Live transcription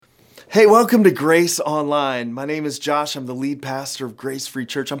Hey, welcome to Grace Online. My name is Josh. I'm the lead pastor of Grace Free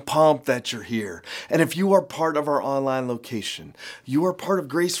Church. I'm pumped that you're here. And if you are part of our online location, you are part of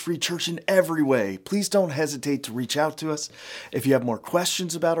Grace Free Church in every way. Please don't hesitate to reach out to us. If you have more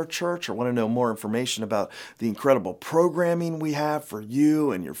questions about our church or want to know more information about the incredible programming we have for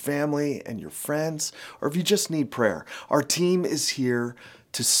you and your family and your friends, or if you just need prayer, our team is here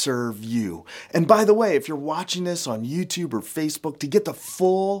to serve you. And by the way, if you're watching this on YouTube or Facebook, to get the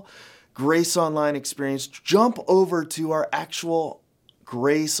full Grace Online experience, jump over to our actual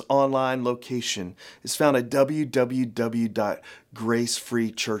Grace Online location. It's found at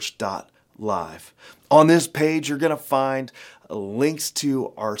www.gracefreechurch.live. On this page, you're going to find links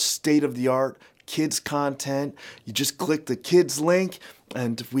to our state-of-the-art kids content. You just click the kids link,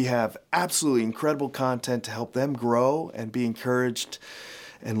 and we have absolutely incredible content to help them grow and be encouraged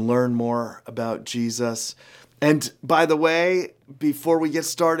and learn more about Jesus. And by the way, before we get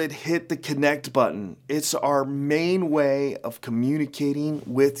started, hit the connect button. It's our main way of communicating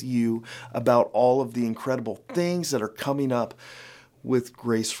with you about all of the incredible things that are coming up with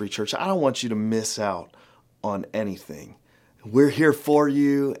Grace Free Church. I don't want you to miss out on anything. We're here for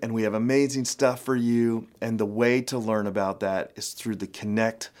you, and we have amazing stuff for you. And the way to learn about that is through the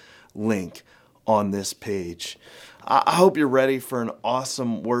connect link on this page. I hope you're ready for an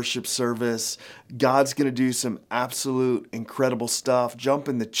awesome worship service. God's going to do some absolute incredible stuff. Jump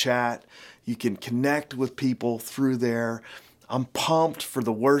in the chat. You can connect with people through there. I'm pumped for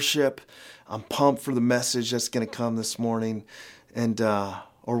the worship. I'm pumped for the message that's going to come this morning and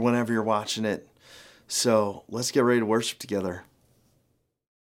or whenever you're watching it. So let's get ready to worship together.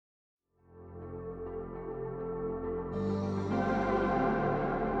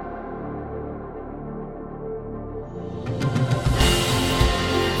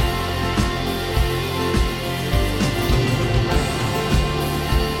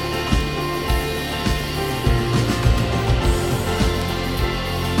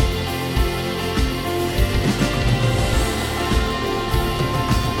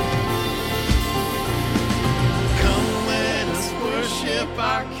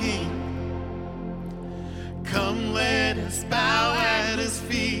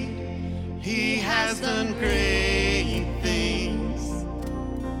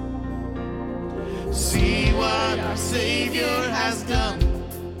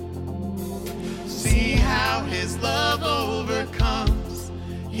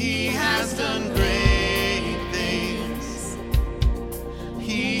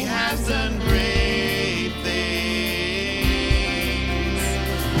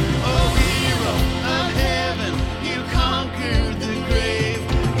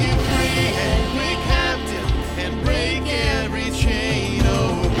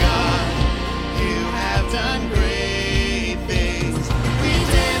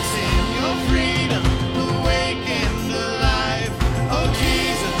 Dance in your freedom, awaken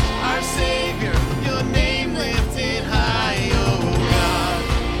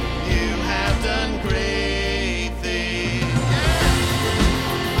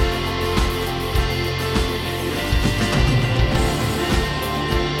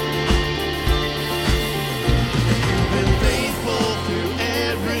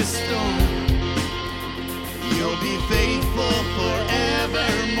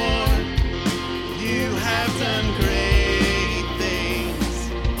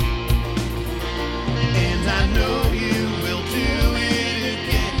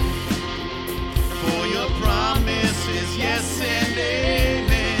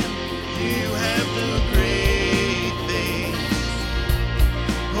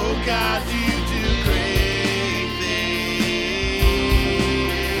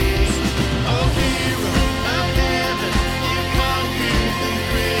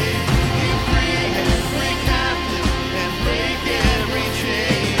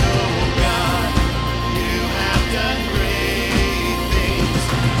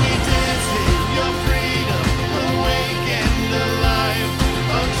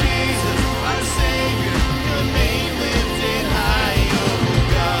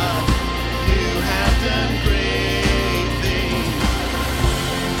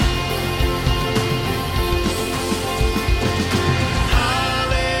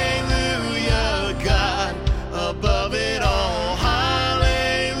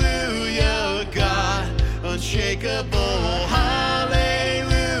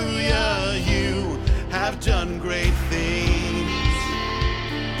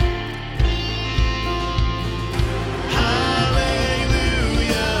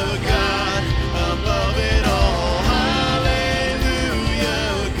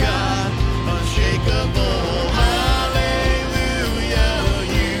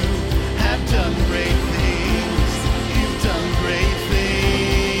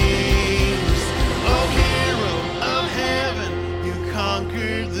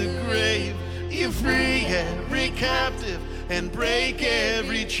break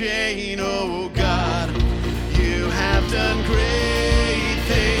every chain, oh God. You have done great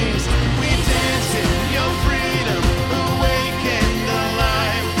things. We dance in your freedom, awaken the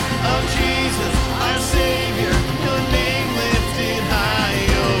life of Jesus, our Savior, your name lifted high,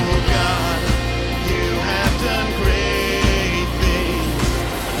 oh God. You have done great things.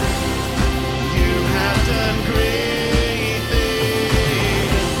 You have done great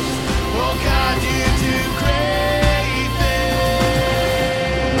things. Oh God, you do great things.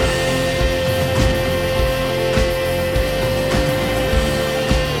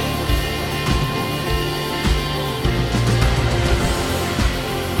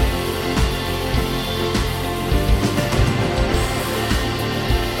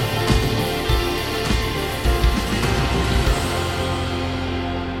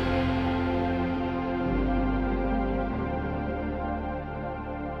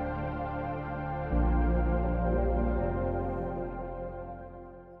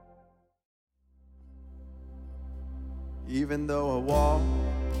 Even though I walk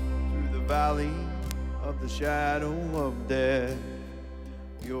through the valley of the shadow of death,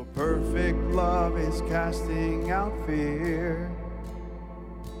 your perfect love is casting out fear.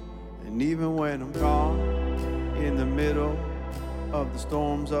 And even when I'm caught in the middle of the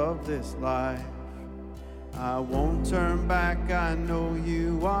storms of this life, I won't turn back, I know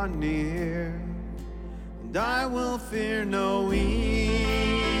you are near. And I will fear no evil,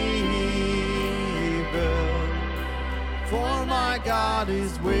 for my God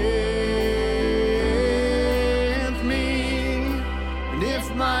is with me. And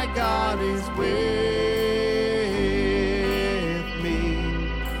if my God is with me,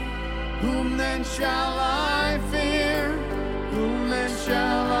 whom then shall I fear? Whom then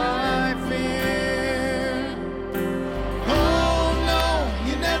shall I fear? Oh no,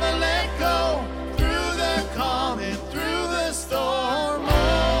 you never let go, through the calm and through the storm.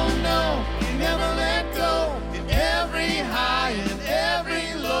 Oh no, you never let go, in every high and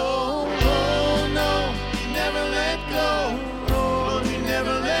every low. Oh no, you never let go. Lord, you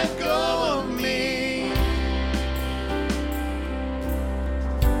never let go of me.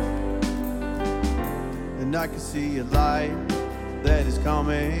 And I can see a light that is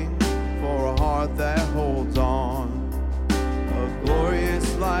coming for a heart that holds on, a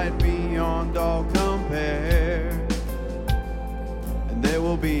glorious light beyond all compare. And there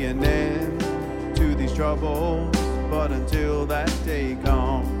will be an end to these troubles, but until that day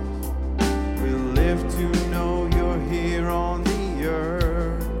comes, we'll live to know you're here on the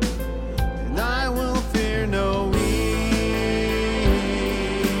earth. And I will fear no evil,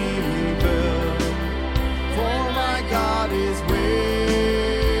 for my God is with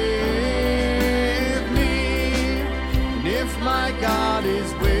me. And if my God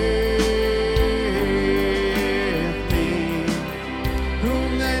is with me,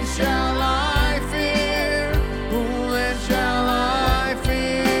 whom then shall I fear? Whom then shall I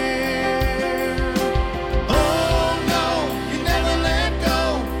fear? Oh no, you never let go,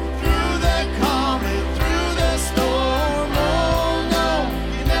 through the calm and through the storm. Oh no,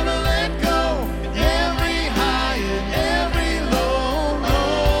 you never let go, in every high and every low.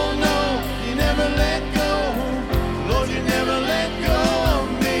 Oh no, you never let go. Lord, you never let go of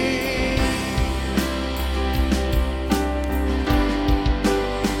me.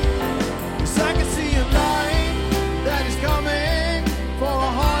 Yes, I can see a light that is coming for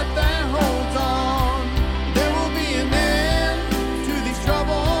a heart that holds on. There will be an end to these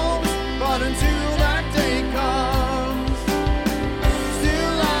troubles, but until that day comes,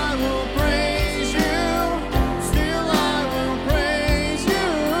 still I will praise you. Still I will praise you.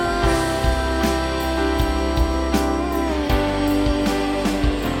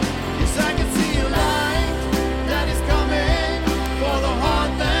 Yes, I can see a light that is coming for the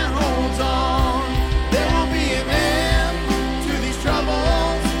heart that holds on. There will be an end to these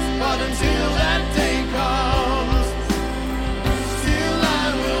troubles, but until that day comes, still I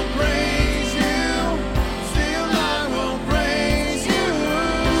will praise you. Still I will praise you.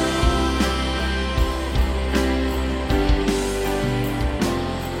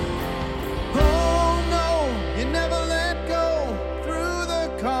 Oh no, you never let go, through the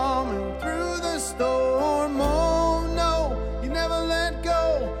calm and through the storm. Oh no, you never let go,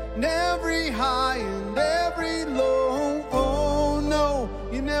 in every high and every low. Oh no,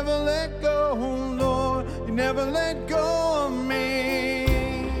 you never let go, Lord, you never let go of me.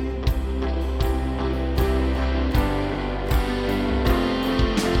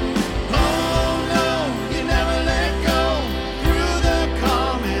 Oh no, you never let go, through the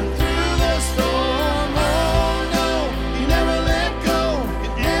calm and through the storm. Oh no, you never let go,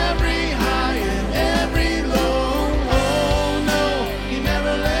 in every high and every low. Oh no,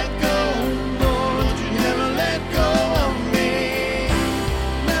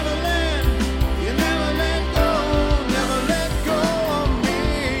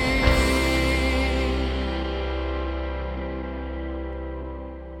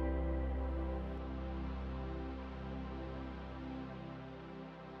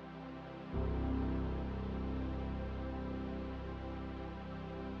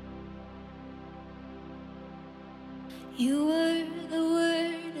 You were the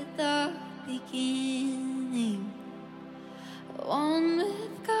Word at the beginning, one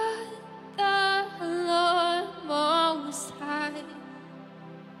with God, the Lord Most High.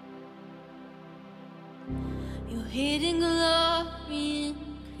 Your hidden glory in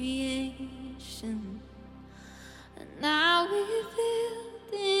creation, and now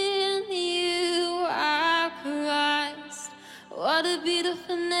revealed in you are Christ. What a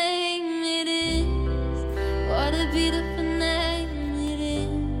beautiful name it is. What a beautiful name it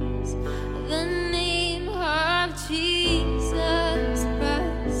is. The name of Jesus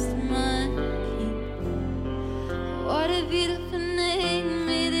Christ, my King. What a beautiful name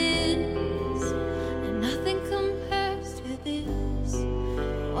it is, and nothing compares to this.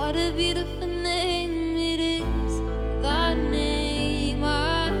 What a beautiful name it is, the name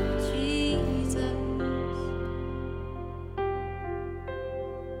of Jesus.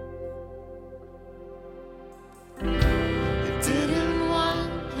 You didn't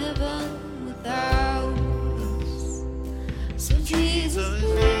want heaven without us, so Jesus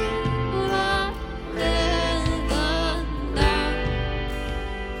brought heaven down.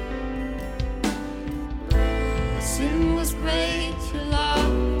 Our sin was great, your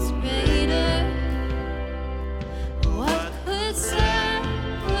love was greater.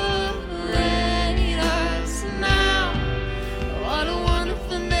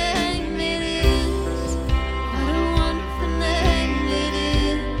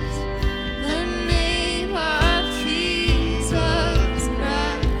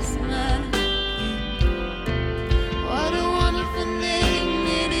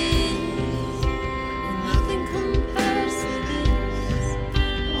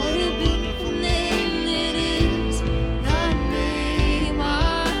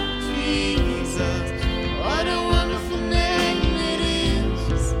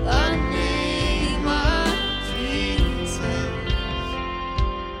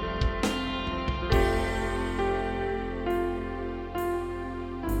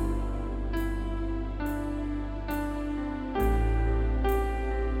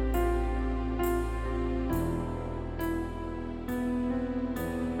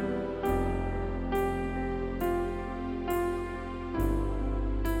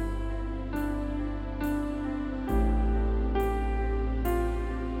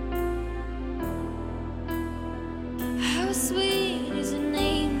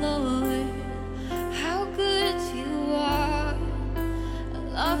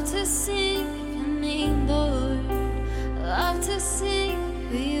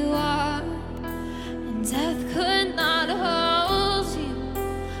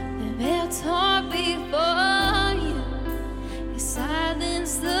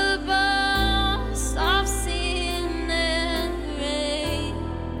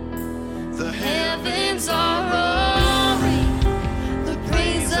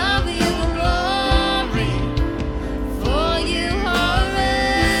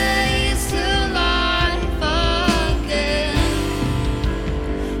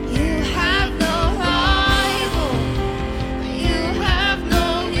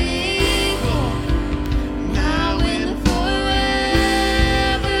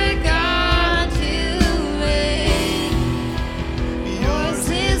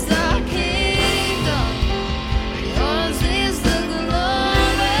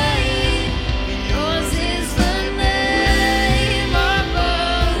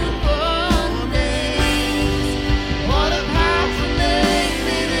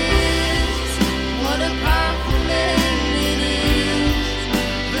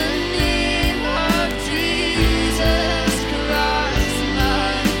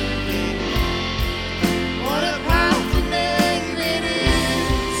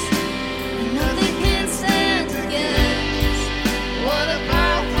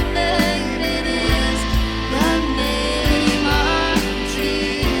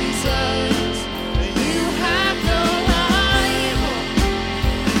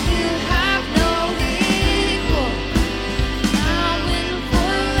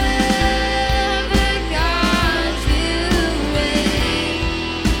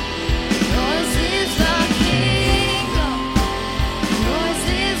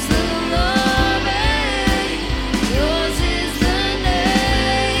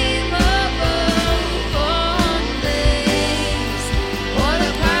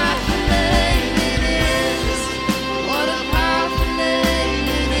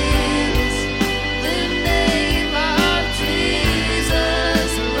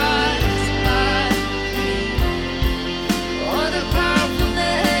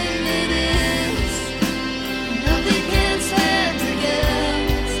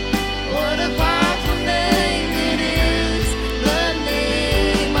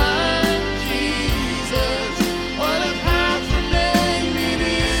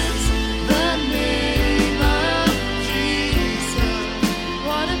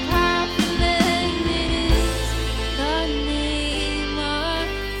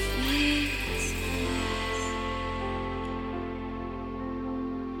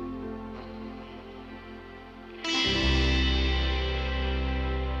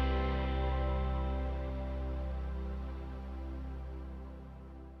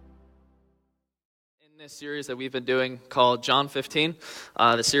 this series that we've been doing called John 15.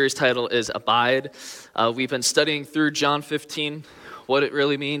 The series title is Abide. We've been studying through John 15, what it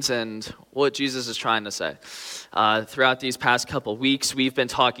really means and what Jesus is trying to say. Throughout these past couple weeks, we've been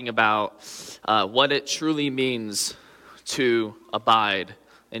talking about what it truly means to abide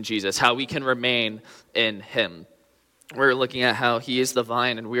in Jesus, how we can remain in him. We're looking at how he is the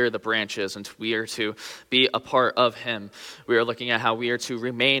vine and we are the branches, and we are to be a part of him. We are looking at how we are to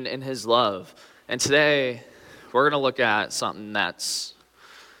remain in his love. And today, we're going to look at something that's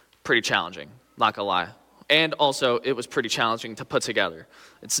pretty challenging, not going to lie. And also, it was pretty challenging to put together.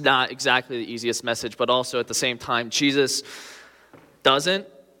 It's not exactly the easiest message, but also at the same time, Jesus doesn't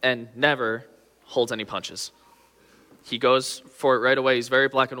and never holds any punches. He goes for it right away. He's very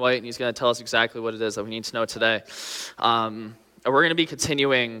black and white, and he's going to tell us exactly what it is that we need to know today. And we're going to be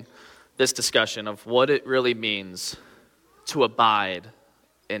continuing this discussion of what it really means to abide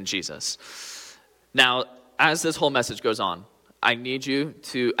in Jesus. Now, as this whole message goes on, I need you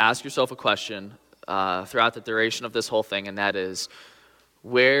to ask yourself a question throughout the duration of this whole thing, and that is,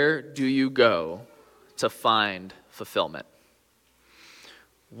 where do you go to find fulfillment?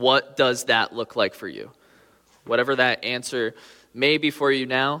 What does that look like for you? Whatever that answer may be for you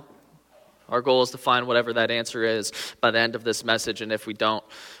now, our goal is to find whatever that answer is by the end of this message, and if we don't,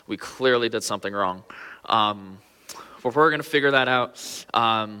 we clearly did something wrong. But we're going to figure that out,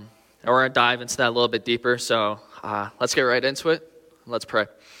 and we're going to dive into that a little bit deeper, so let's get right into it. Let's pray.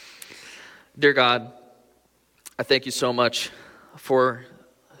 Dear God, I thank you so much for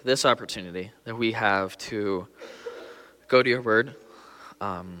this opportunity that we have to go to your word,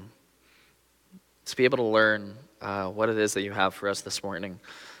 to be able to learn what it is that you have for us this morning.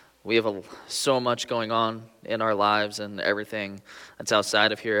 We have so much going on in our lives and everything that's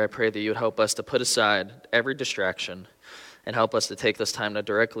outside of here. I pray that you would help us to put aside every distraction and help us to take this time to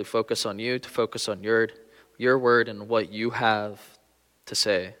directly focus on you, to focus on your word and what you have to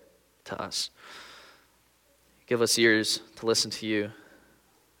say to us. Give us ears to listen to you,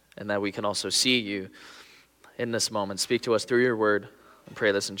 and that we can also see you in this moment. Speak to us through your word. I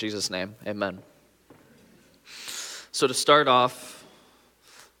pray this in Jesus' name. Amen. So to start off,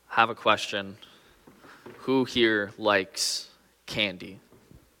 I have a question. Who here likes candy?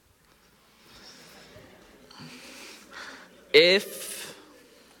 If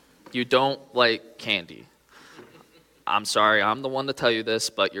you don't like candy, I'm sorry, I'm the one to tell you this,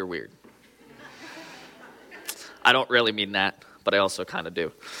 but you're weird. I don't really mean that, but I also kind of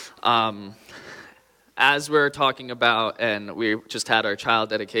do. As we're talking about, and we just had our child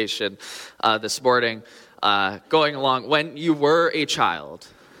dedication this morning, going along, when you were a child,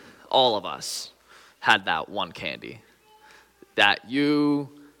 all of us had that one candy that you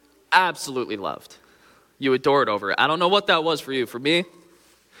absolutely loved. You adored over it. I don't know what that was for you. For me,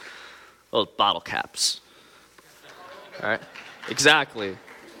 those bottle caps. All right? Exactly.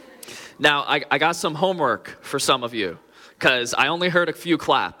 Now, I got some homework for some of you, because I only heard a few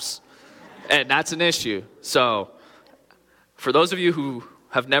claps, and that's an issue. So, for those of you who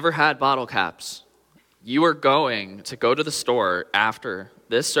have never had bottle caps, you are going to go to the store after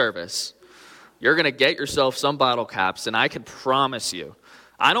this service. You're going to get yourself some bottle caps, and I can promise you,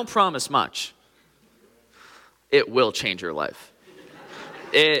 I don't promise much, it will change your life.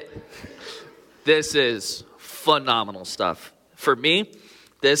 This is phenomenal stuff. For me,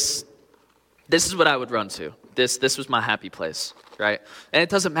 this is what I would run to. This was my happy place, right? And it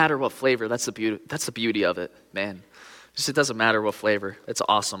doesn't matter what flavor. That's the beauty of it, man. Just it doesn't matter what flavor. It's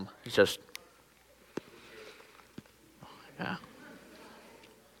awesome. It's just, yeah.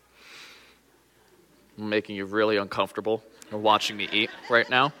 I'm making you really uncomfortable watching me eat right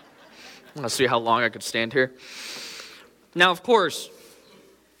now. I'm gonna see how long I could stand here. Now, of course,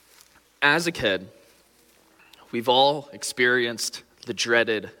 as a kid, we've all experienced the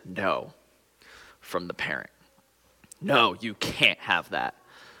dreaded no from the parent. No, you can't have that.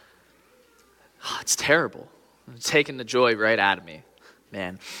 It's terrible. It's taking the joy right out of me,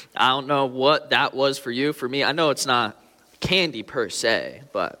 man. I don't know what that was for you. For me, I know it's not candy per se,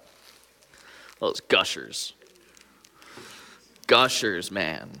 but those Gushers. Gushers,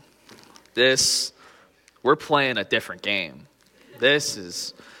 man. We're playing a different game. This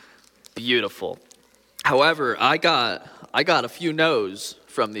is beautiful. However, I got a few no's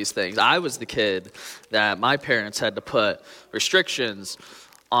from these things. I was the kid that my parents had to put restrictions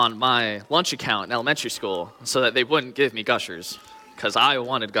on my lunch account in elementary school so that they wouldn't give me Gushers, because I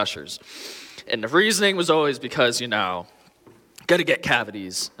wanted Gushers. And the reasoning was always because, gotta get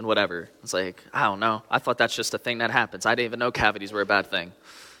cavities and whatever. It's like, I don't know. I thought that's just a thing that happens. I didn't even know cavities were a bad thing.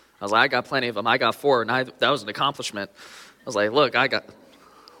 I was like, I got plenty of them. I got 4, and that was an accomplishment. I was like,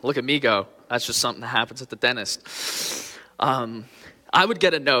 look at me go. That's just something that happens at the dentist. I would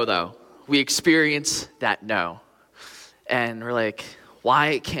get a no, though. We experience that no. And we're like,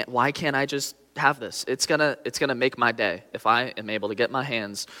 why can't I just have this? It's gonna make my day. If I am able to get my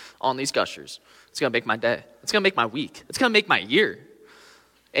hands on these Gushers, it's gonna make my day. It's gonna make my week. It's gonna make my year.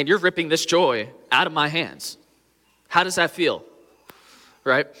 And you're ripping this joy out of my hands. How does that feel?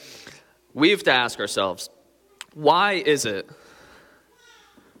 Right? We have to ask ourselves, why is it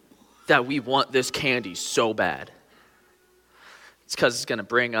that we want this candy so bad? It's because it's going to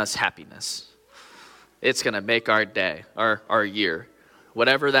bring us happiness. It's going to make our day, our year,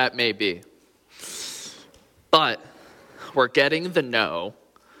 whatever that may be. But we're getting the no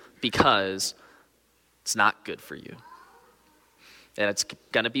because it's not good for you. And it's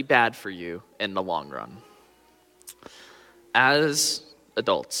going to be bad for you in the long run. As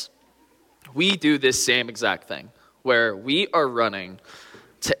adults, we do this same exact thing, where we are running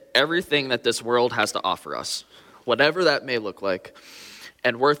to everything that this world has to offer us, whatever that may look like,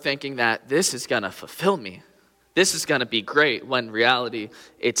 and we're thinking that this is going to fulfill me. This is going to be great, when in reality,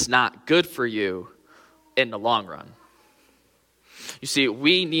 it's not good for you in the long run. You see,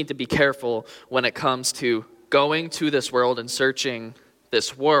 we need to be careful when it comes to going to this world and searching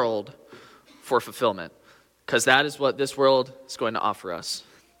this world for fulfillment, because that is what this world is going to offer us.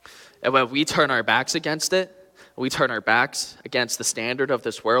 And when we turn our backs against it, we turn our backs against the standard of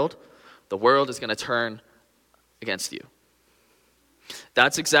this world, the world is going to turn against you.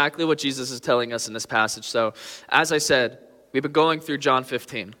 That's exactly what Jesus is telling us in this passage. So, as I said, we've been going through John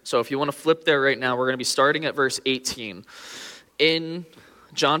 15. So if you want to flip there right now, we're going to be starting at verse 18. In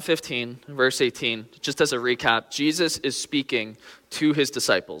John 15, verse 18, just as a recap, Jesus is speaking to his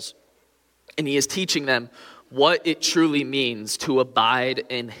disciples, and he is teaching them what it truly means to abide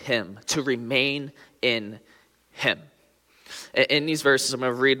in him, to remain in him. In these verses, I'm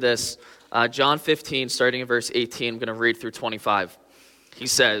going to read this. John 15, starting in verse 18, I'm going to read through 25. He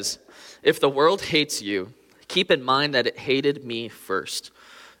says, "If the world hates you, keep in mind that it hated me first.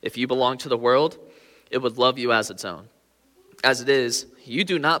 If you belong to the world, it would love you as its own. As it is, you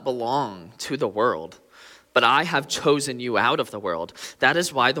do not belong to the world, but I have chosen you out of the world. That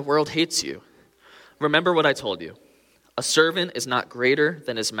is why the world hates you. Remember what I told you. A servant is not greater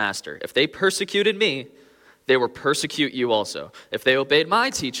than his master. If they persecuted me, they will persecute you also. If they obeyed my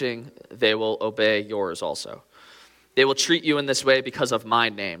teaching, they will obey yours also. They will treat you in this way because of my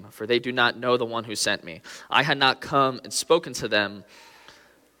name, for they do not know the one who sent me. I had not come and spoken to them.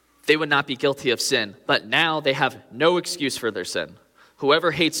 They would not be guilty of sin, but now they have no excuse for their sin.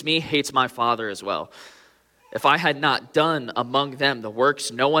 Whoever hates me hates my Father as well. If I had not done among them the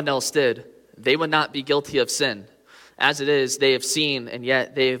works no one else did, they would not be guilty of sin. As it is, they have seen, and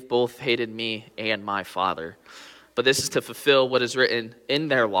yet they have both hated me and my Father. But this is to fulfill what is written in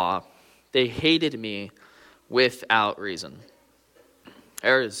their law. They hated me without reason."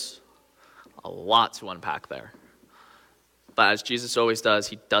 There is a lot to unpack there. But as Jesus always does,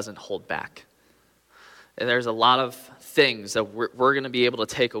 he doesn't hold back. And there's a lot of things that we're going to be able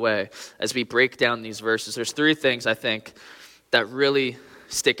to take away as we break down these verses. There's three things, I think, that really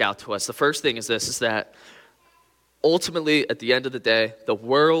stick out to us. The first thing is this, is that ultimately, at the end of the day, the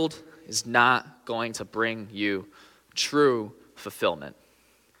world is not going to bring you true fulfillment.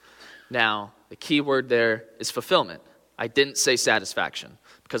 Now, the key word there is fulfillment. I didn't say satisfaction,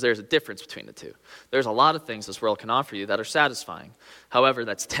 because there's a difference between the two. There's a lot of things this world can offer you that are satisfying. However,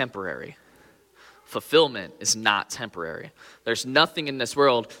 that's temporary. Fulfillment is not temporary. There's nothing in this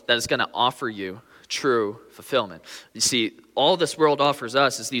world that is going to offer you true fulfillment. You see, all this world offers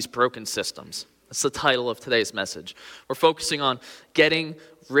us is these broken systems. That's the title of today's message. We're focusing on getting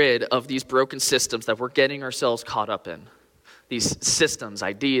rid of these broken systems that we're getting ourselves caught up in. These systems,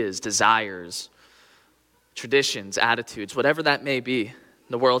 ideas, desires, traditions, attitudes, whatever that may be.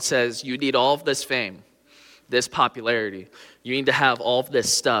 The world says you need all of this fame, this popularity. You need to have all of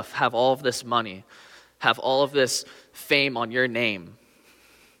this stuff, have all of this money, have all of this fame on your name.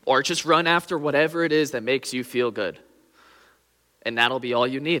 Or just run after whatever it is that makes you feel good. And that'll be all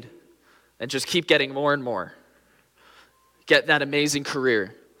you need. And just keep getting more and more. Get that amazing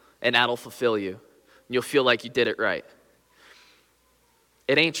career, and that'll fulfill you. You'll feel like you did it right.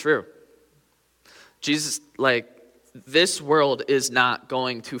 It ain't true. Jesus, this world is not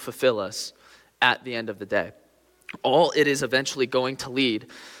going to fulfill us at the end of the day. All it is eventually going to lead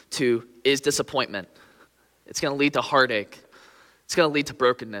to is disappointment. It's going to lead to heartache. It's going to lead to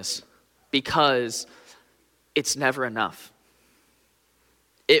brokenness, because it's never enough.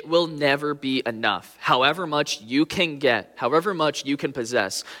 It will never be enough. However much you can get, however much you can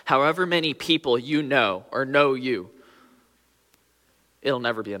possess, however many people you know or know you, it'll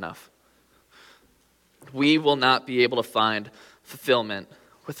never be enough. we will not be able to find fulfillment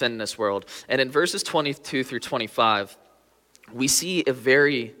within this world. And in verses 22 through 25, we see a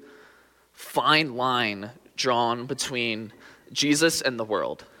very fine line drawn between Jesus and the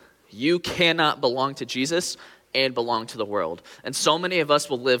world. You cannot belong to Jesus and belong to the world. And so many of us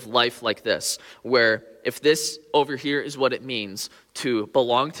will live life like this, where if this over here is what it means to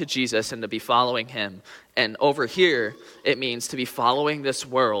belong to Jesus and to be following him, and over here it means to be following this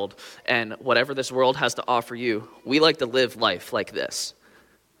world and whatever this world has to offer you, we like to live life like this.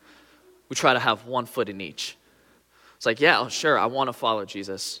 We try to have one foot in each. It's like, yeah, sure, I want to follow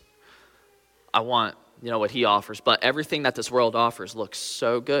Jesus. I want, what he offers, but everything that this world offers looks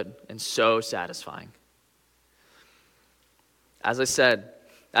so good and so satisfying. As I said,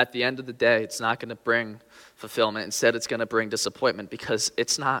 at the end of the day, it's not going to bring fulfillment. Instead, it's going to bring disappointment because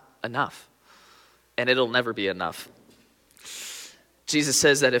it's not enough. And it'll never be enough. Jesus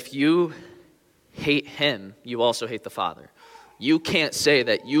says that if you hate him, you also hate the Father. You can't say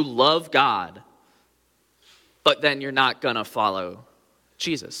that you love God, but then you're not going to follow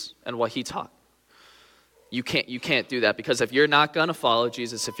Jesus and what he taught. You can't do that, because if you're not going to follow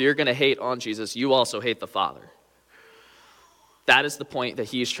Jesus, if you're going to hate on Jesus, you also hate the Father. That is the point that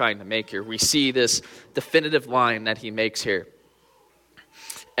he's trying to make here. We see this definitive line that he makes here.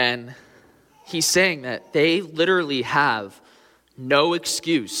 And he's saying that they literally have no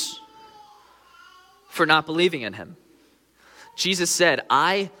excuse for not believing in him. Jesus said,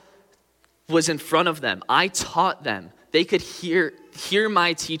 I was in front of them. I taught them. They could hear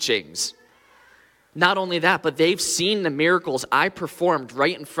my teachings. Not only that, but they've seen the miracles I performed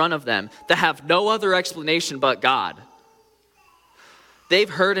right in front of them that have no other explanation but God. They've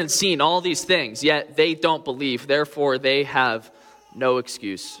heard and seen all these things, yet they don't believe. Therefore, they have no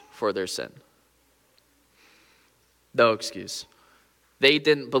excuse for their sin. No excuse. They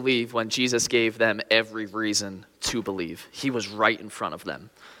didn't believe when Jesus gave them every reason to believe. He was right in front of them.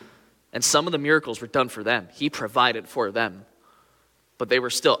 And some of the miracles were done for them. He provided for them. But they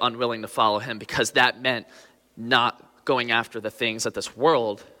were still unwilling to follow him, because that meant not going after the things that this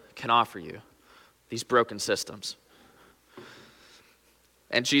world can offer you, these broken systems.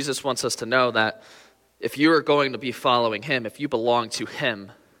 And Jesus wants us to know that if you are going to be following him, if you belong to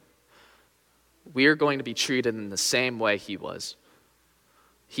him, we are going to be treated in the same way he was.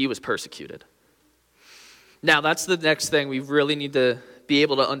 He was persecuted. Now, that's the next thing we really need to be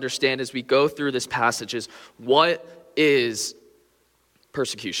able to understand as we go through this passage is, what is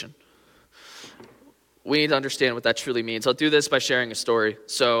persecution? We need to understand what that truly means. I'll do this by sharing a story.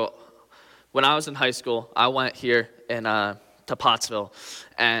 So when I was in high school, I went here to Pottsville,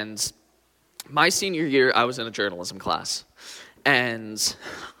 and my senior year, I was in a journalism class. And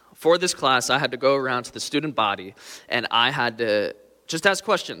for this class, I had to go around to the student body, and I had to just ask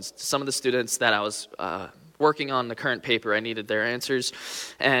questions to some of the students that I was working on the current paper. I needed their answers.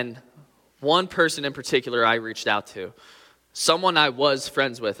 And one person in particular I reached out to, someone I was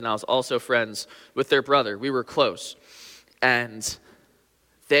friends with, and I was also friends with their brother. We were close. And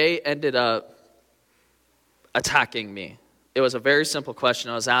they ended up attacking me. It was a very simple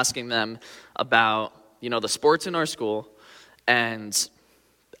question. I was asking them about, the sports in our school. And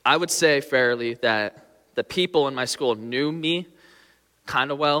I would say fairly that the people in my school knew me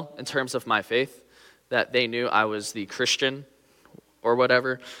kind of well in terms of my faith, that they knew I was the Christian or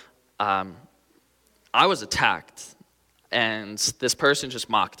whatever. I was attacked. And this person just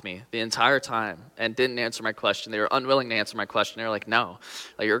mocked me the entire time and didn't answer my question. They were unwilling to answer my question. They were like, no,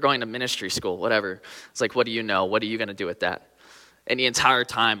 you're going to ministry school, whatever. It's like, what do you know? What are you going to do with that? And the entire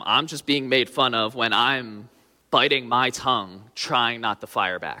time, I'm just being made fun of when I'm biting my tongue, trying not to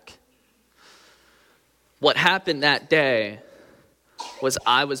fire back. What happened that day was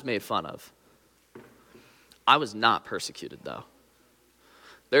I was made fun of. I was not persecuted, though.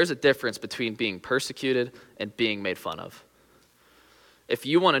 There's a difference between being persecuted and being made fun of. If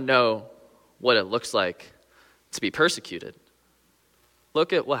you want to know what it looks like to be persecuted,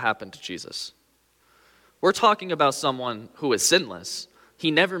 look at what happened to Jesus. We're talking about someone who is sinless.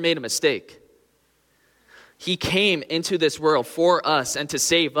 He never made a mistake. He came into this world for us and to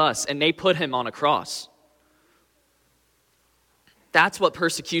save us, and they put him on a cross. That's what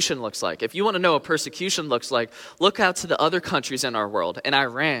persecution looks like. If you want to know what persecution looks like, look out to the other countries in our world, in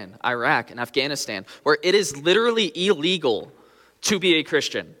Iran, Iraq, and Afghanistan, where it is literally illegal to be a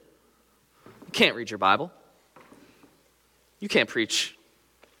Christian. You can't read your Bible. You can't preach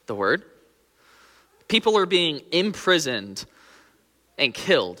the word. People are being imprisoned and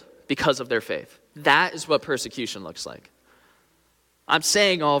killed because of their faith. That is what persecution looks like. I'm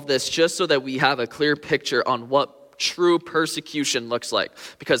saying all of this just so that we have a clear picture on what true persecution looks like,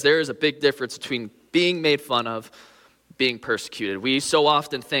 because there is a big difference between being made fun of, being persecuted. We so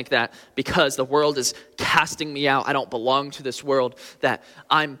often think that because the world is casting me out, I don't belong to this world, that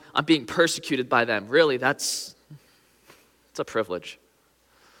I'm being persecuted by them. Really, it's a privilege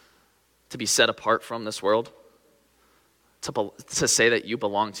to be set apart from this world, to say that you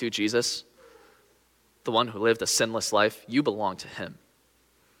belong to Jesus, the one who lived a sinless life. You belong to him.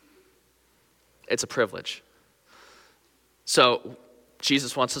 It's a privilege. So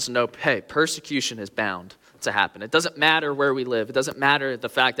Jesus wants us to know, hey, persecution is bound to happen. It doesn't matter where we live. It doesn't matter the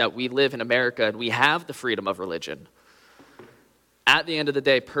fact that we live in America and we have the freedom of religion. At the end of the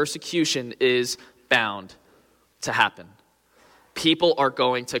day, persecution is bound to happen. People are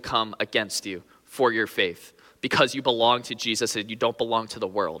going to come against you for your faith because you belong to Jesus and you don't belong to the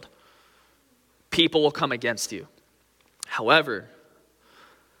world. People will come against you. However,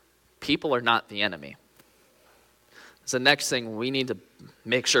 people are not the enemy. It's the next thing we need to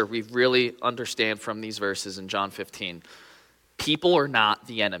make sure we really understand from these verses in John 15. People are not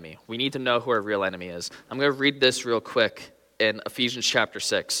the enemy. We need to know who our real enemy is. I'm going to read this real quick in Ephesians chapter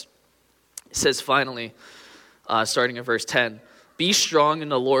 6. It says, finally, starting in verse 10, be strong in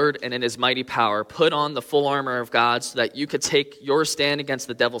the Lord and in his mighty power. Put on the full armor of God so that you could take your stand against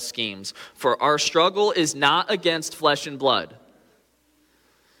the devil's schemes. For our struggle is not against flesh and blood,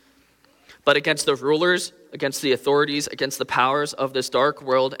 but against the rulers, against the authorities, against the powers of this dark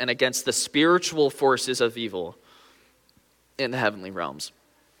world, and against the spiritual forces of evil in the heavenly realms.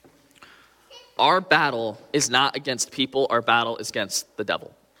 Our battle is not against people. Our battle is against the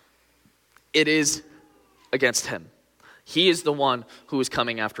devil. It is against him. He is the one who is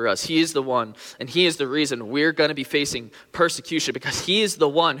coming after us. He is the one, and he is the reason we're going to be facing persecution, because he is the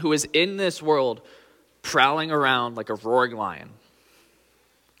one who is in this world prowling around like a roaring lion,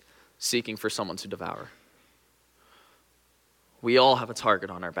 seeking for someone to devour. We all have a target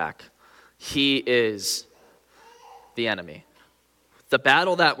on our back. He is the enemy. The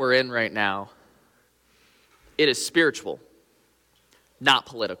battle that we're in right now, it is spiritual, not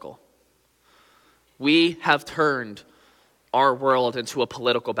political. We have turned our world into a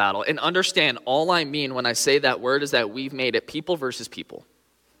political battle. And understand, all I mean when I say that word is that we've made it people versus people.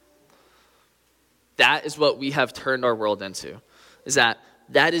 That is what we have turned our world into. Is that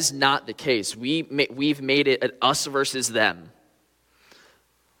is not the case. We've made it an us versus them.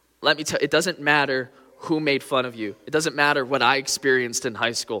 Let me tell you, it doesn't matter who made fun of you. It doesn't matter what I experienced in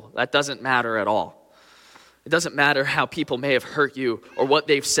high school. That doesn't matter at all. It doesn't matter how people may have hurt you or what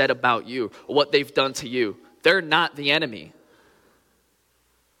they've said about you or what they've done to you. They're not the enemy.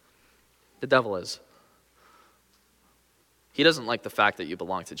 The devil is. He doesn't like the fact that you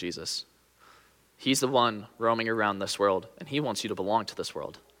belong to Jesus. He's the one roaming around this world, and he wants you to belong to this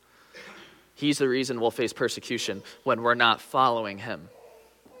world. He's the reason we'll face persecution when we're not following him.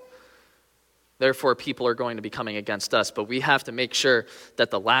 Therefore, people are going to be coming against us, but we have to make sure that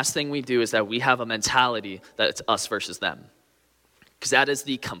the last thing we do is that we have a mentality that it's us versus them. Because that is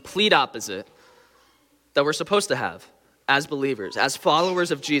the complete opposite that we're supposed to have as believers, as followers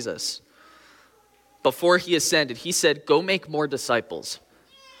of Jesus. Before he ascended, he said, go make more disciples.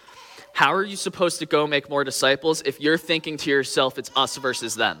 How are you supposed to go make more disciples if you're thinking to yourself it's us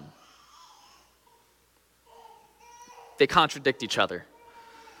versus them? They contradict each other.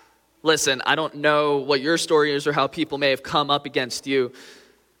 Listen, I don't know what your story is or how people may have come up against you,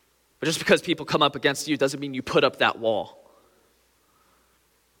 but just because people come up against you doesn't mean you put up that wall.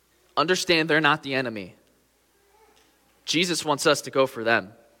 Understand they're not the enemy. Jesus wants us to go for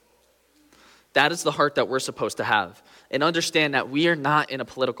them. That is the heart that we're supposed to have. And understand that we are not in a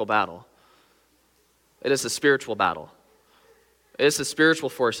political battle. It is a spiritual battle. It is the spiritual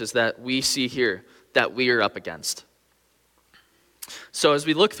forces that we see here that we are up against. So as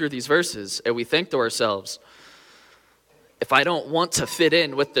we look through these verses and we think to ourselves, if I don't want to fit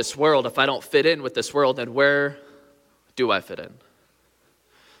in with this world, if I don't fit in with this world, then where do I fit in?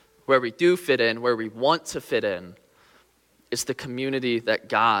 Where we do fit in, where we want to fit in, is the community that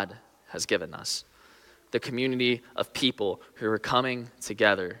God has given us. The community of people who are coming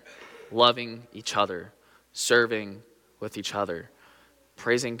together, loving each other, serving with each other,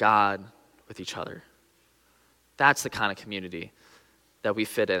 praising God with each other. That's the kind of community that we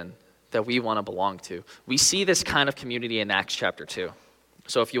fit in, that we want to belong to. We see this kind of community in Acts chapter 2.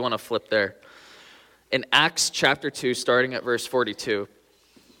 So if you want to flip there. In Acts chapter 2, starting at verse 42,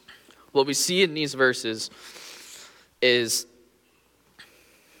 what we see in these verses is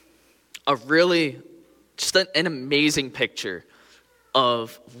a really, just an amazing picture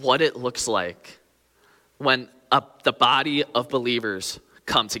of what it looks like when the body of believers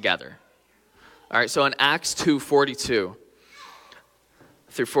come together. All right, so in Acts 2:42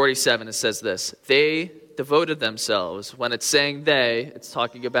 through through 47, it says this: they devoted themselves. When it's saying they, it's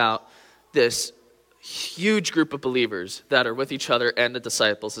talking about this huge group of believers that are with each other and the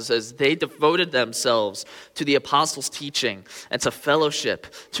disciples. It says they devoted themselves to the apostles' teaching and to fellowship,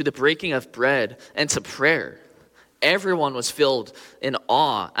 to the breaking of bread and to prayer. Everyone was filled in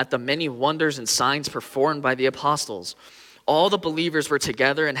awe at the many wonders and signs performed by the apostles. All the believers were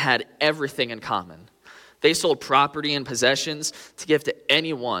together and had everything in common. They sold property and possessions to give to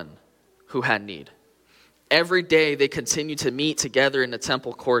anyone who had need. Every day they continued to meet together in the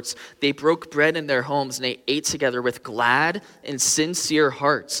temple courts. They broke bread in their homes and they ate together with glad and sincere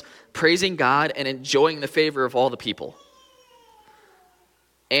hearts, praising God and enjoying the favor of all the people.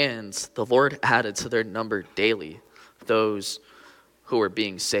 And the Lord added to their number daily those who were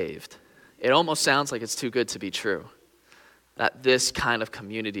being saved. It almost sounds like it's too good to be true, that this kind of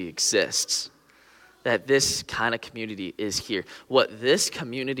community exists, that this kind of community is here. What this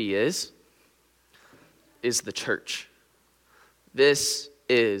community is the church. This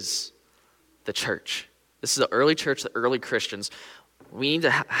is the church. This is the early church, the early Christians. We need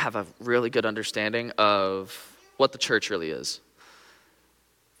to have a really good understanding of what the church really is.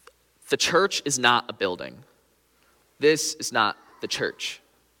 The church is not a building. This is not the church.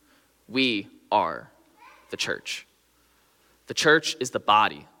 We are the church. The church is the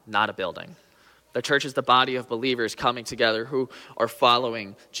body, not a building. The church is the body of believers coming together who are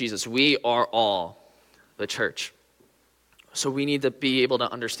following Jesus. We are all the church. So we need to be able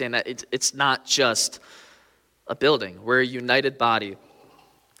to understand that it's not just a building. We're a united body.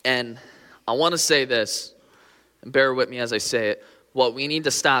 And I want to say this, and bear with me as I say it. What we need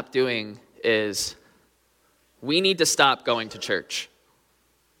to stop doing is we need to stop going to church.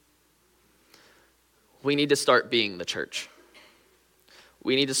 We need to start being the church.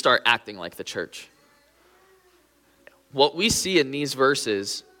 We need to start acting like the church. What we see in these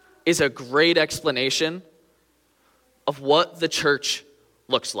verses is a great explanation of what the church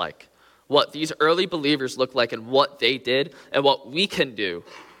looks like, what these early believers look like and what they did and what we can do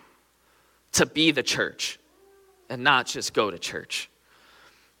to be the church and not just go to church.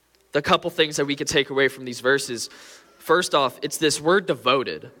 The couple things that we can take away from these verses, first off, it's this word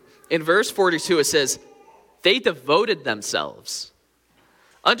devoted. In verse 42, it says, they devoted themselves.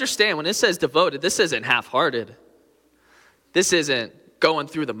 Understand, when it says devoted, this isn't half-hearted. This isn't going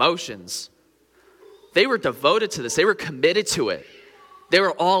through the motions. They were devoted to this. They were committed to it. They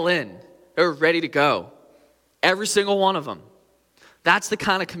were all in. They were ready to go. Every single one of them. That's the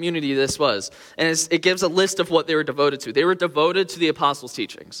kind of community this was. And it gives a list of what they were devoted to. They were devoted to the apostles'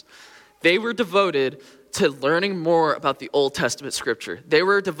 teachings. They were devoted to learning more about the Old Testament scripture. They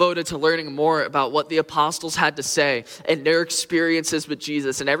were devoted to learning more about what the apostles had to say and their experiences with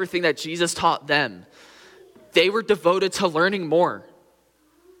Jesus and everything that Jesus taught them. They were devoted to learning more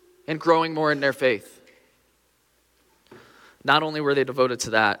and growing more in their faith. Not only were they devoted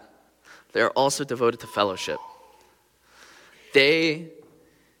to that, they are also devoted to fellowship. They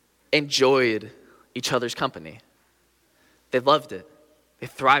enjoyed each other's company. They loved it. They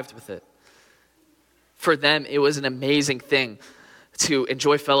thrived with it. For them, it was an amazing thing to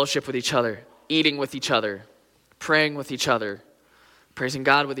enjoy fellowship with each other, eating with each other, praying with each other, praising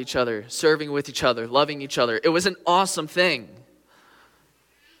God with each other, serving with each other, loving each other. It was an awesome thing.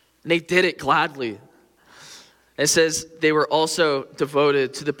 And they did it gladly. It says they were also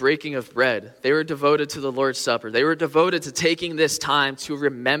devoted to the breaking of bread. They were devoted to the Lord's Supper. They were devoted to taking this time to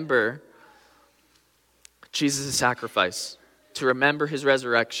remember Jesus' sacrifice, to remember his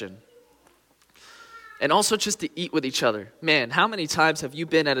resurrection, and also just to eat with each other. Man, how many times have you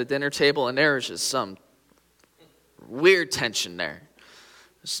been at a dinner table and there is just some weird tension there?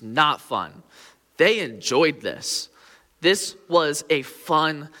 It's not fun. They enjoyed this. This was a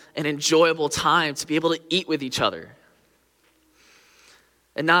fun and enjoyable time to be able to eat with each other.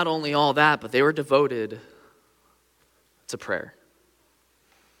 And not only all that, but they were devoted to prayer.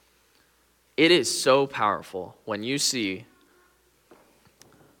 It is so powerful when you see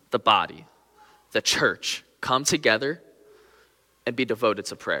the body, the church, come together and be devoted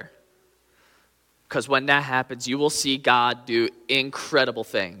to prayer. Because when that happens, you will see God do incredible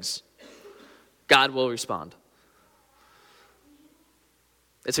things. God will respond.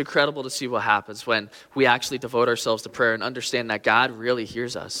 It's incredible to see what happens when we actually devote ourselves to prayer and understand that God really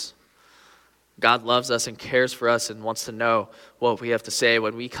hears us. God loves us and cares for us and wants to know what we have to say.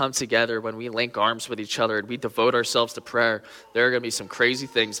 When we come together, when we link arms with each other and we devote ourselves to prayer, there are going to be some crazy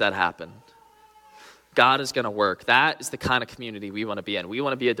things that happen. God is going to work. That is the kind of community we want to be in. We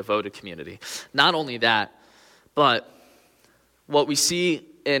want to be a devoted community. Not only that, but what we see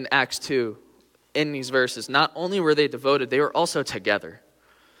in Acts 2, in these verses, not only were they devoted, they were also together.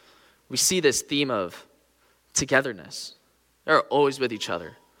 we see this theme of togetherness. They're always with each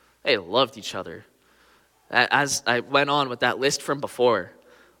other. They loved each other. As I went on with that list from before,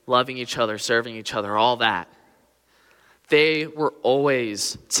 loving each other, serving each other, all that, they were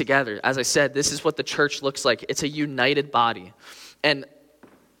always together. As I said, this is what the church looks like. It's a united body. And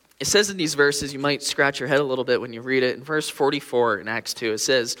it says in these verses, you might scratch your head a little bit when you read it. In verse 44 in Acts 2, it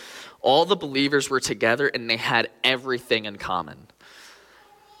says, all the believers were together and they had everything in common.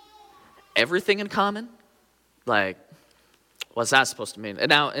 Everything in common? Like, what's that supposed to mean? And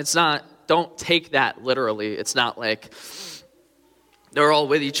now, it's not, don't take that literally. It's not like they're all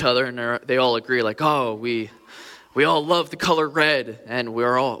with each other and they all agree like, oh, we all love the color red and we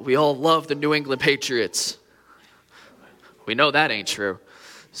all love the New England Patriots. We know that ain't true.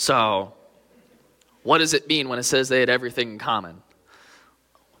 So, what does it mean when it says they had everything in common?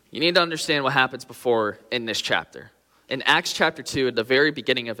 You need to understand what happens before in this chapter. In Acts chapter 2, at the very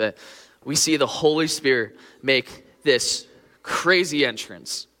beginning of it, we see the Holy Spirit make this crazy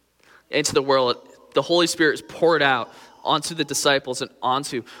entrance into the world. The Holy Spirit is poured out onto the disciples and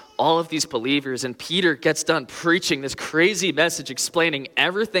onto all of these believers. And Peter gets done preaching this crazy message explaining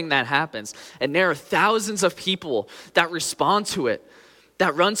everything that happens. And there are thousands of people that respond to it,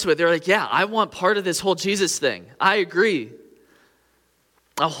 that run to it. They're like, yeah, I want part of this whole Jesus thing. I agree.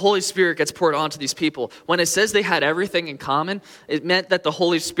 The Holy Spirit gets poured onto these people. When it says they had everything in common, it meant that the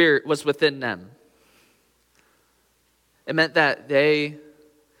Holy Spirit was within them. It meant that they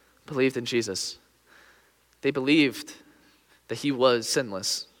believed in Jesus. They believed that he was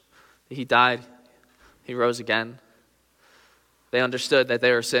sinless, that he died, he rose again. They understood that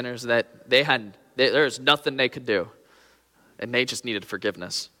they were sinners, that there was nothing they could do, and they just needed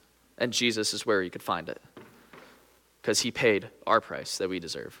forgiveness. And Jesus is where you could find it, because he paid our price that we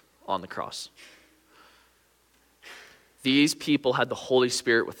deserve on the cross. These people had the Holy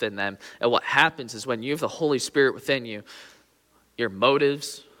Spirit within them. And what happens is when you have the Holy Spirit within you, your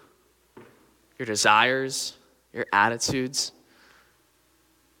motives, your desires, your attitudes,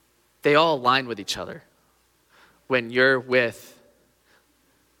 they all align with each other when you're with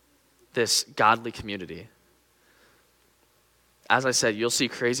this godly community. As I said, you'll see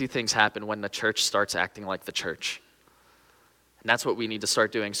crazy things happen when the church starts acting like the church. And that's what we need to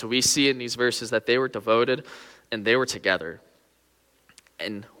start doing. So we see in these verses that they were devoted and they were together.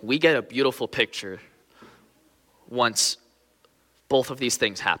 And we get a beautiful picture once both of these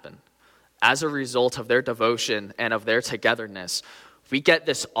things happen. As a result of their devotion and of their togetherness, we get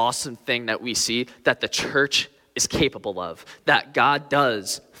this awesome thing that we see that the church is capable of, that God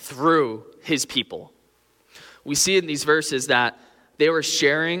does through his people. We see in these verses that they were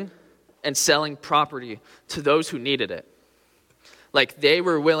sharing and selling property to those who needed it. Like they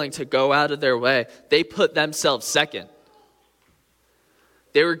were willing to go out of their way. They put themselves second.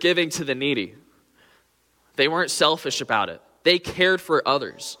 They were giving to the needy. They weren't selfish about it. They cared for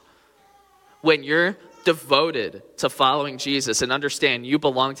others. When you're devoted to following Jesus and understand you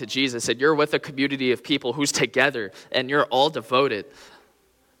belong to Jesus and you're with a community of people who's together and you're all devoted,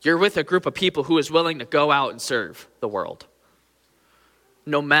 you're with a group of people who is willing to go out and serve the world,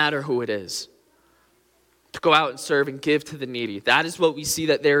 no matter who it is. To go out and serve and give to the needy. That is what we see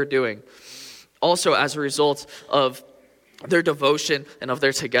that they're doing. Also, as a result of their devotion and of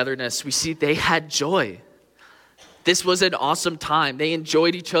their togetherness, we see they had joy. This was an awesome time. They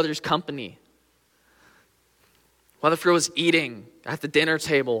enjoyed each other's company. Whether it was eating at the dinner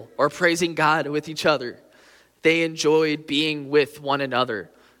table or praising God with each other, they enjoyed being with one another.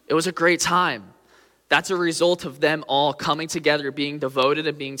 It was a great time. That's a result of them all coming together, being devoted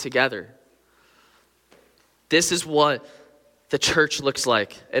and being together. This is what the church looks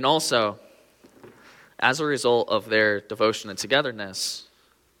like. And also, as a result of their devotion and togetherness,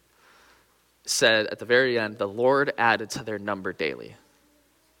 said at the very end, the Lord added to their number daily.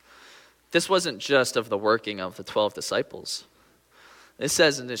 This wasn't just of the working of the 12 disciples. It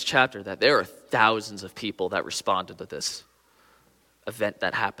says in this chapter that there are thousands of people that responded to this event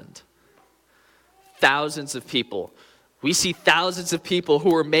that happened. Thousands of people. We see thousands of people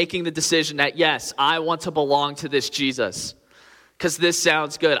who are making the decision that, yes, I want to belong to this Jesus because this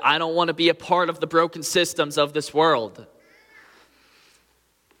sounds good. I don't want to be a part of the broken systems of this world.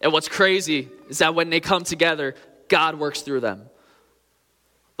 And what's crazy is that when they come together, God works through them.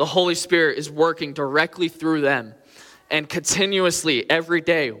 The Holy Spirit is working directly through them. And continuously, every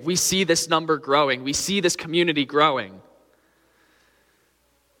day, we see this number growing. We see this community growing.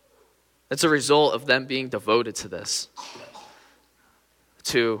 It's a result of them being devoted to this,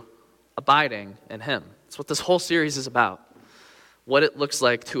 to abiding in him. That's what this whole series is about. What it looks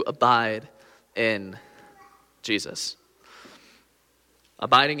like to abide in Jesus.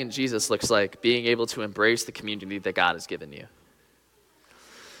 Abiding in Jesus looks like being able to embrace the community that God has given you.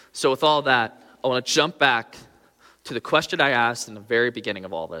 So with all that, I want to jump back to the question I asked in the very beginning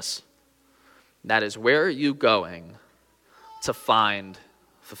of all this. That is, where are you going to find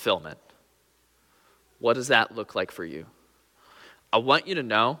fulfillment? What does that look like for you? I want you to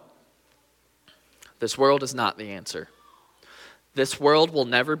know this world is not the answer. This world will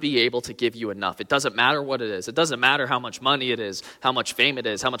never be able to give you enough. It doesn't matter what it is. It doesn't matter how much money it is, how much fame it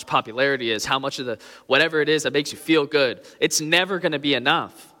is, how much popularity it is, how much of the whatever it is that makes you feel good. It's never going to be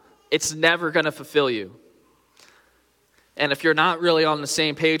enough. It's never going to fulfill you. And if you're not really on the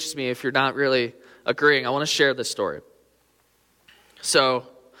same page as me, if you're not really agreeing, I want to share this story. So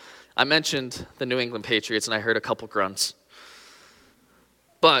I mentioned the New England Patriots, and I heard a couple grunts.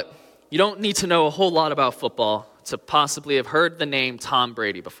 But you don't need to know a whole lot about football to possibly have heard the name Tom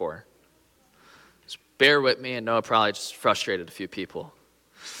Brady before. Just bear with me, and Noah probably just frustrated a few people.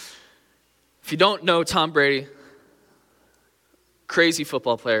 If you don't know Tom Brady, crazy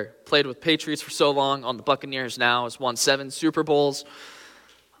football player, played with Patriots for so long, on the Buccaneers now, has won 7 Super Bowls,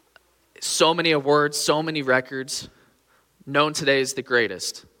 so many awards, so many records, known today as the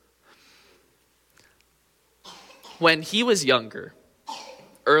greatest. When he was younger,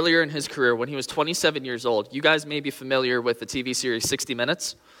 earlier in his career, when he was 27 years old, you guys may be familiar with the TV series 60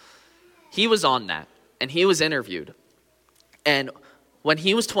 Minutes. He was on that, and he was interviewed. And when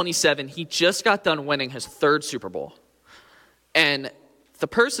he was 27, he just got done winning his 3rd Super Bowl. And the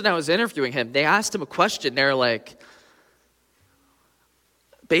person that was interviewing him, they asked him a question. They're like,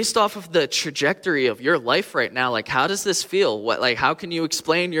 based off of the trajectory of your life right now, like, how does this feel? How can you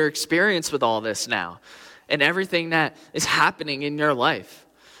explain your experience with all this now and everything that is happening in your life?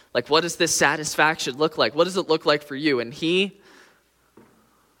 Like, what does this satisfaction look like? What does it look like for you? And he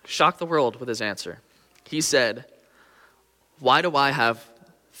shocked the world with his answer. He said, why do I have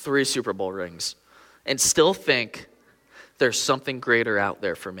 3 Super Bowl rings and still think there's something greater out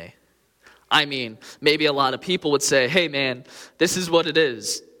there for me? I mean, maybe a lot of people would say, hey man, this is what it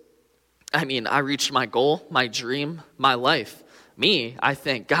is. I mean, I reached my goal, my dream, my life. Me, I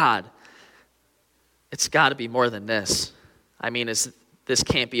think, God, it's got to be more than this. I mean, this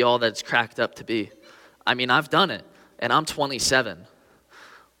can't be all that it's cracked up to be. I mean, I've done it, and I'm 27.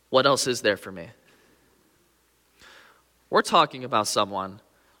 What else is there for me? We're talking about someone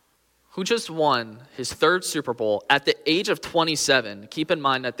who just won his 3rd Super Bowl at the age of 27. Keep in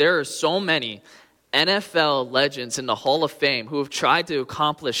mind that there are so many NFL legends in the Hall of Fame who have tried to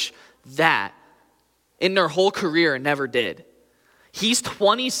accomplish that in their whole career and never did. He's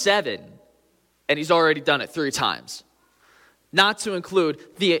 27, and he's already done it 3 times. Not to include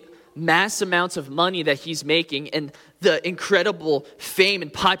the mass amounts of money that he's making and the incredible fame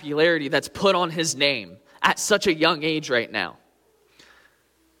and popularity that's put on his name at such a young age right now.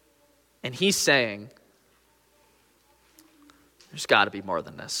 And he's saying, there's got to be more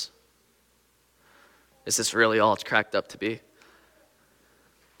than this. Is this really all it's cracked up to be?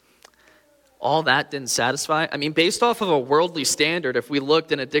 All that didn't satisfy. I mean, based off of a worldly standard, if we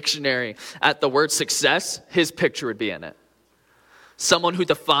looked in a dictionary at the word success, his picture would be in it. Someone who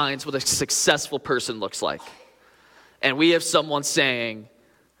defines what a successful person looks like. And we have someone saying,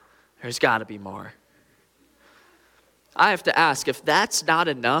 there's got to be more. I have to ask, if that's not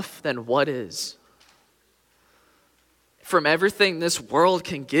enough, then what is? From everything this world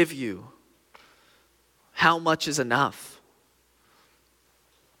can give you, how much is enough?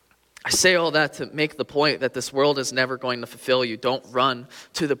 I say all that to make the point that this world is never going to fulfill you. Don't run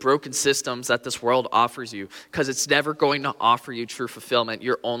to the broken systems that this world offers you, because it's never going to offer you true fulfillment.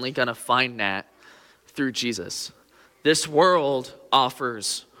 You're only going to find that through Jesus. This world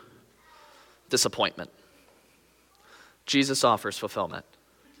offers disappointment. Jesus offers fulfillment.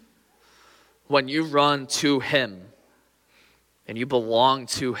 When you run to him and you belong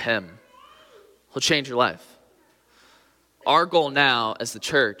to him, he'll change your life. Our goal now as the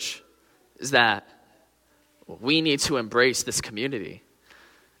church is that we need to embrace this community.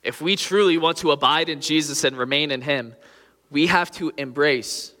 If we truly want to abide in Jesus and remain in him, we have to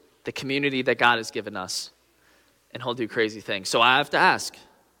embrace the community that God has given us, and he'll do crazy things. So I have to ask,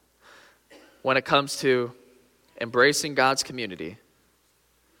 when it comes to embracing God's community,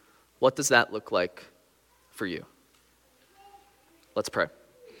 what does that look like for you? Let's pray.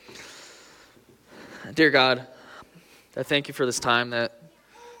 Dear God, I thank you for this time that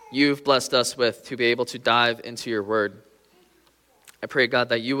you've blessed us with to be able to dive into your word. I pray, God,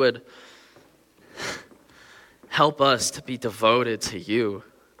 that you would help us to be devoted to you,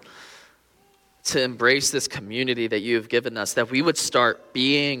 to embrace this community that you have given us, that we would start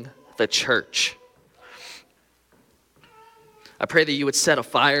being the church. I pray that you would set a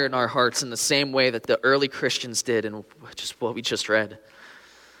fire in our hearts in the same way that the early Christians did in just what we just read.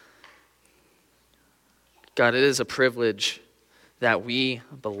 God, it is a privilege that we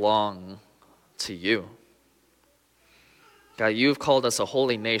belong to you. God, you have called us a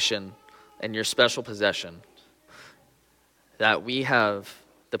holy nation and your special possession, that we have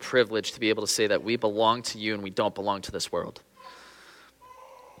the privilege to be able to say that we belong to you and we don't belong to this world.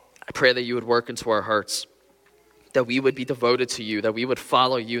 I pray that you would work into our hearts, that we would be devoted to you, that we would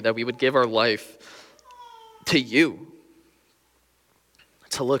follow you, that we would give our life to you,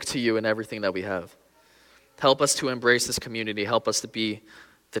 to look to you in everything that we have. Help us to embrace this community. Help us to be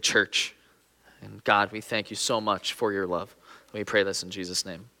the church. And God, we thank you so much for your love. We pray this in Jesus'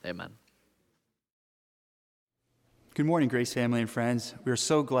 name. Amen. Good morning, Grace family and friends. We are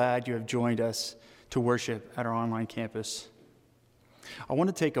so glad you have joined us to worship at our online campus. I want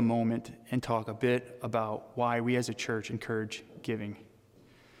to take a moment and talk a bit about why we as a church encourage giving.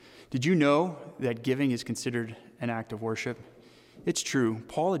 Did you know that giving is considered an act of worship? It's true.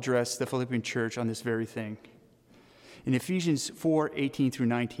 Paul addressed the Philippian church on this very thing. In Ephesians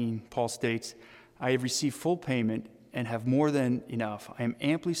 4:18-19, Paul states, "I have received full payment and have more than enough. I am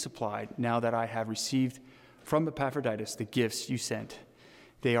amply supplied now that I have received from Epaphroditus the gifts you sent.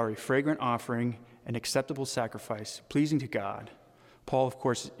 They are a fragrant offering, an acceptable sacrifice, pleasing to God." Paul, of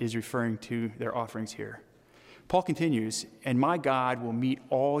course, is referring to their offerings here. Paul continues, "And my God will meet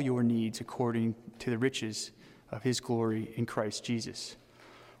all your needs according to the riches of his glory in Christ Jesus."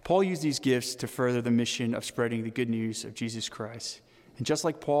 Paul used these gifts to further the mission of spreading the good news of Jesus Christ. And just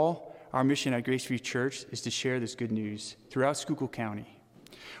like Paul, our mission at Grace Free Church is to share this good news throughout Schuylkill County.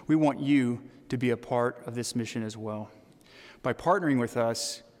 We want you to be a part of this mission as well. By partnering with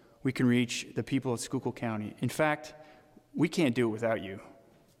us, we can reach the people of Schuylkill County. In fact, we can't do it without you.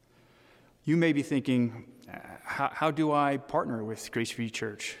 You may be thinking, how do I partner with Grace Free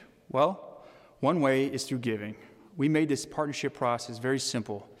Church? Well, one way is through giving. We made this partnership process very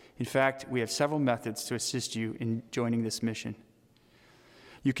simple. In fact, we have several methods to assist you in joining this mission.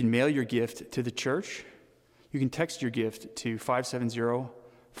 You can mail your gift to the church. You can text your gift to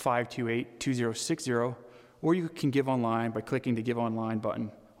 570-528-2060, or you can give online by clicking the Give Online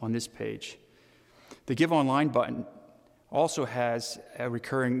button on this page. The Give Online button also has a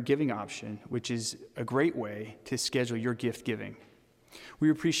recurring giving option, which is a great way to schedule your gift giving. We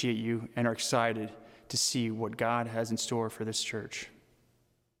appreciate you and are excited to see what God has in store for this church.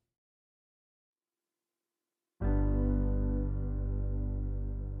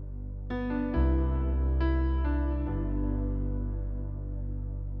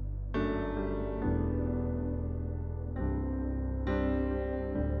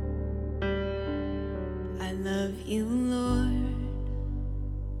 I love you, Lord.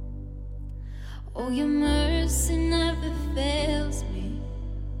 Oh, your mercy never fails me.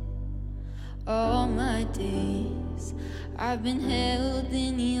 All my days I've been held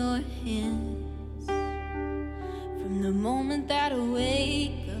in your hands. From the moment that I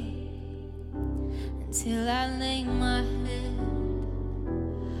wake up until I lay my head,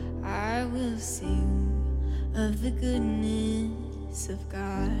 I will sing of the goodness of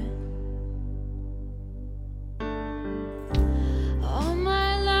God. All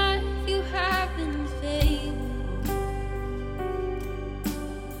my life you have been faithful.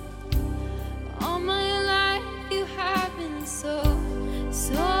 All my life you have been so,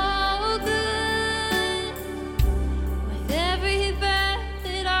 so good. With every breath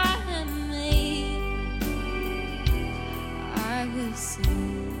that I have made, I will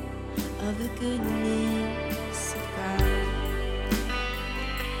sing of the goodness of God.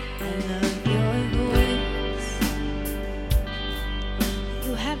 I love your voice.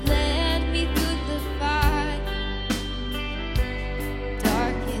 You have led me through the fire,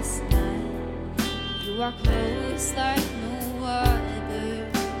 darkest night. You are close like no other.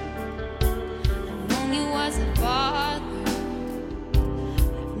 I've known you as a father.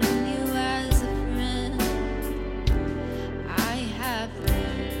 I've known you as a friend. I have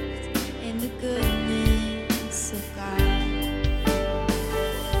lived in the goodness of God.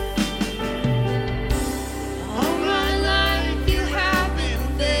 All my life you have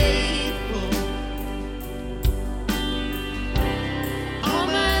been faithful. All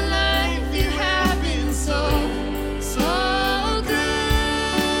my life you have been so, so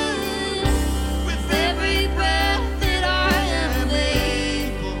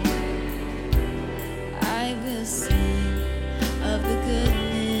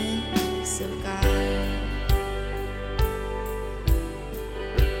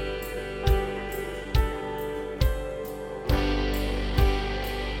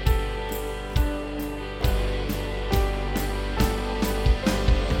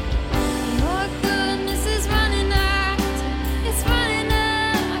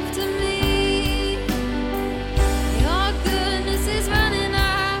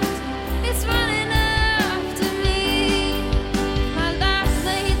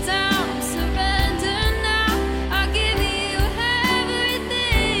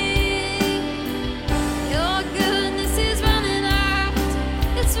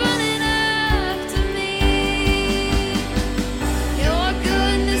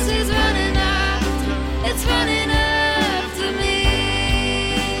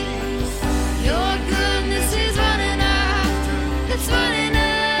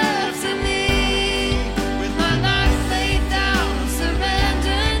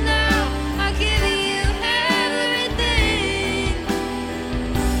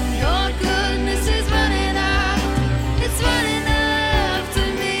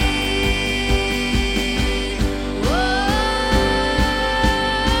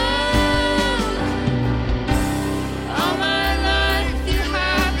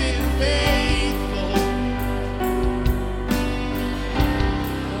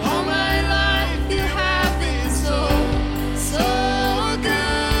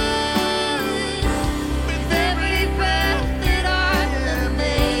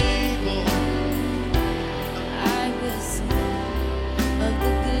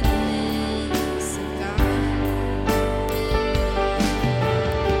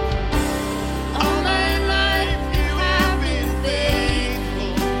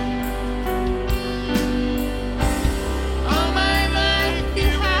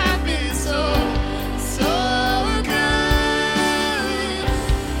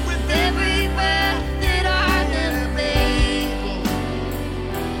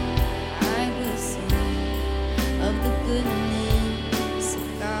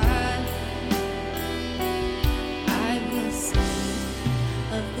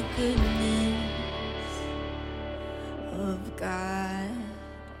goodness of God.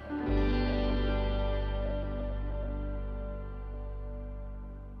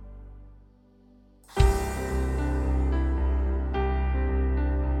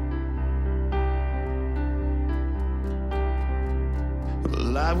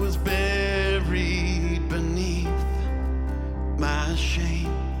 Well, I was buried beneath my shame.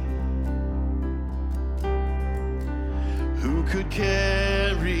 Who could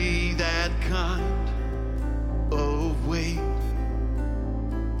carry that kind of weight?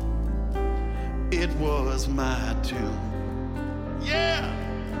 It was my tomb, yeah,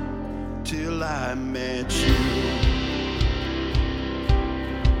 till I met you.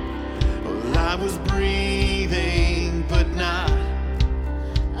 Well, I was breathing, but not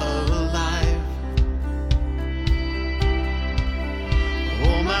alive.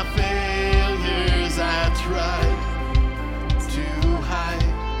 All my failures I tried to hide.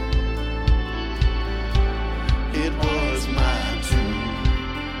 It was my tomb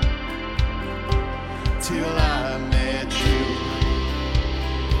till I met you.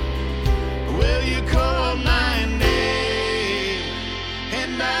 Well, you called my name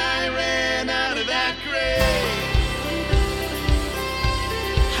and I ran out of that grave.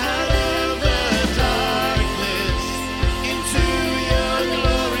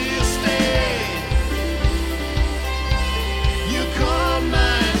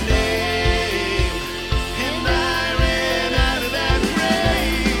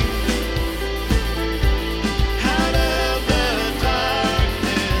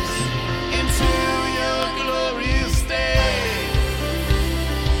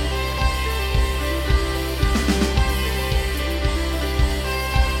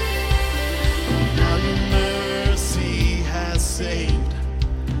 Saved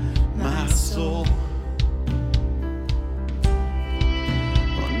my soul.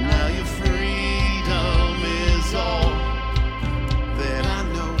 Oh, now your freedom is all that I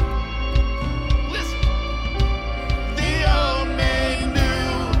know. Listen, the old made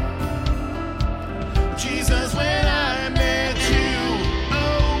new. Jesus, when I met you,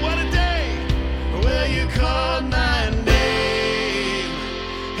 oh, what a day. Well, you called my name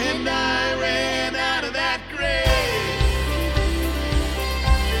and I ran out of that grave.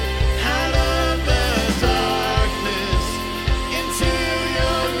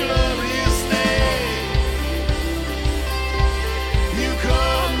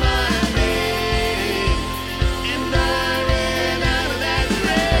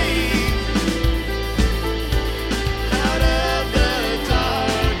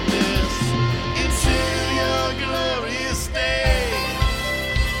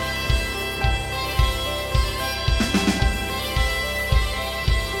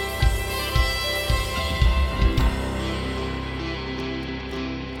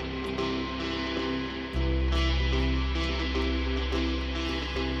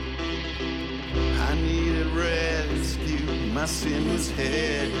 My sin was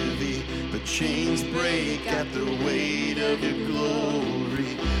heavy, but chains break at the weight of your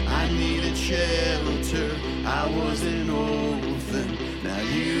glory. I needed shelter, I was an orphan. Now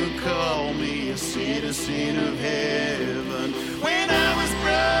you call me a citizen of heaven.